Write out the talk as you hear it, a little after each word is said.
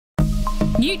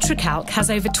NutriCalc has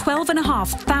over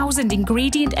 12,500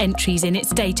 ingredient entries in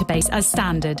its database as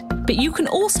standard, but you can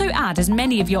also add as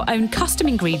many of your own custom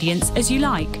ingredients as you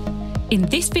like. In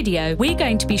this video, we're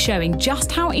going to be showing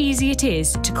just how easy it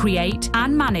is to create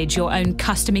and manage your own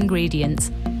custom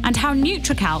ingredients, and how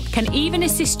NutriCalc can even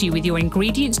assist you with your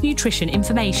ingredients' nutrition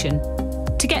information.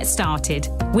 To get started,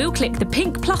 we'll click the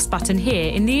pink plus button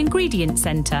here in the Ingredients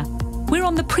Centre. We're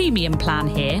on the premium plan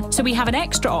here, so we have an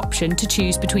extra option to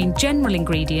choose between general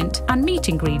ingredient and meat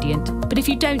ingredient. But if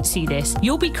you don't see this,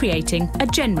 you'll be creating a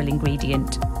general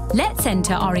ingredient. Let's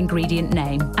enter our ingredient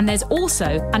name, and there's also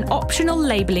an optional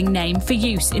labelling name for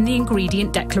use in the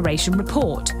ingredient declaration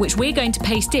report, which we're going to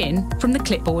paste in from the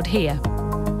clipboard here.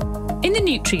 In the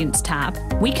Nutrients tab,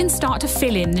 we can start to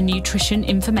fill in the nutrition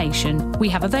information we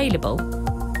have available.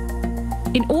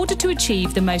 In order to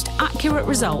achieve the most accurate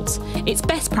results, it's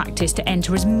best practice to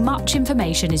enter as much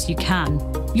information as you can.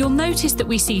 You'll notice that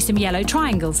we see some yellow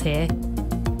triangles here.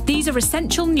 These are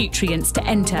essential nutrients to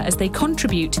enter as they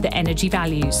contribute to the energy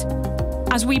values.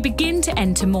 As we begin to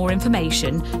enter more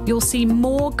information, you'll see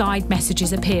more guide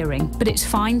messages appearing, but it's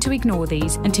fine to ignore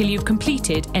these until you've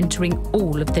completed entering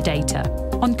all of the data.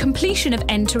 On completion of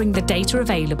entering the data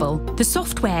available, the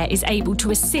software is able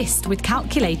to assist with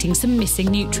calculating some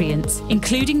missing nutrients,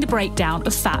 including the breakdown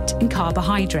of fat and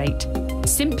carbohydrate.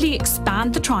 Simply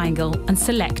expand the triangle and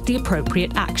select the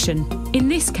appropriate action. In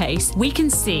this case, we can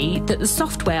see that the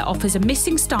software offers a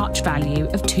missing starch value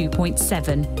of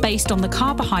 2.7 based on the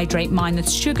carbohydrate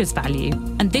minus sugars value,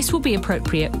 and this will be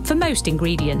appropriate for most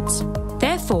ingredients.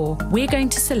 Therefore, we're going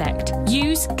to select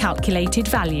Use Calculated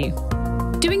Value.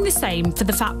 Doing the same for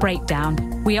the fat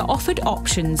breakdown, we are offered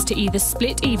options to either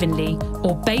split evenly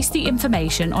or base the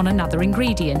information on another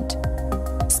ingredient.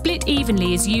 Split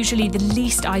evenly is usually the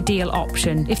least ideal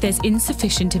option if there's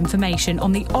insufficient information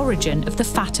on the origin of the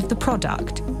fat of the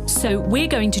product. So we're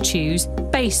going to choose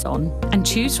Base On and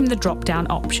choose from the drop-down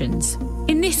options.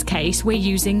 In this case, we're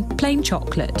using plain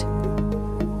chocolate.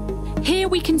 Here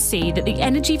we can see that the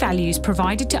energy values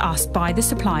provided to us by the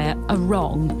supplier are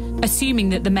wrong, assuming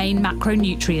that the main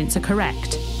macronutrients are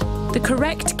correct. The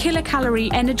correct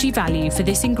kilocalorie energy value for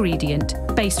this ingredient,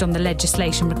 based on the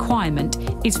legislation requirement,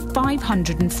 is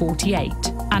 548,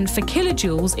 and for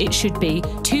kilojoules it should be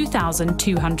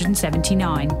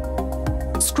 2,279.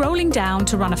 Scrolling down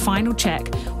to run a final check,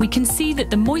 we can see that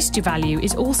the moisture value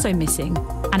is also missing,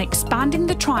 and expanding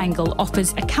the triangle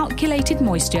offers a calculated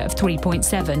moisture of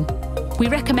 3.7. We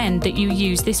recommend that you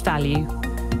use this value.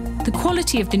 The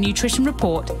quality of the nutrition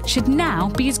report should now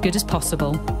be as good as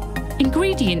possible.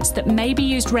 Ingredients that may be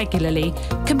used regularly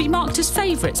can be marked as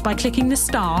favourites by clicking the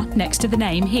star next to the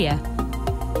name here.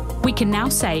 We can now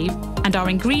save, and our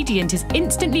ingredient is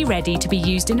instantly ready to be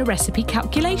used in a recipe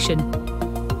calculation.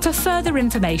 For further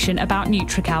information about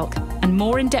NutriCalc and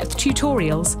more in-depth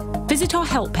tutorials, visit our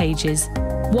help pages,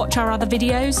 watch our other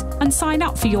videos, and sign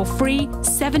up for your free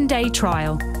 7-day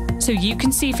trial, so you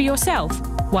can see for yourself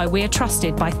why we're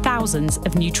trusted by thousands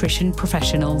of nutrition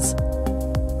professionals.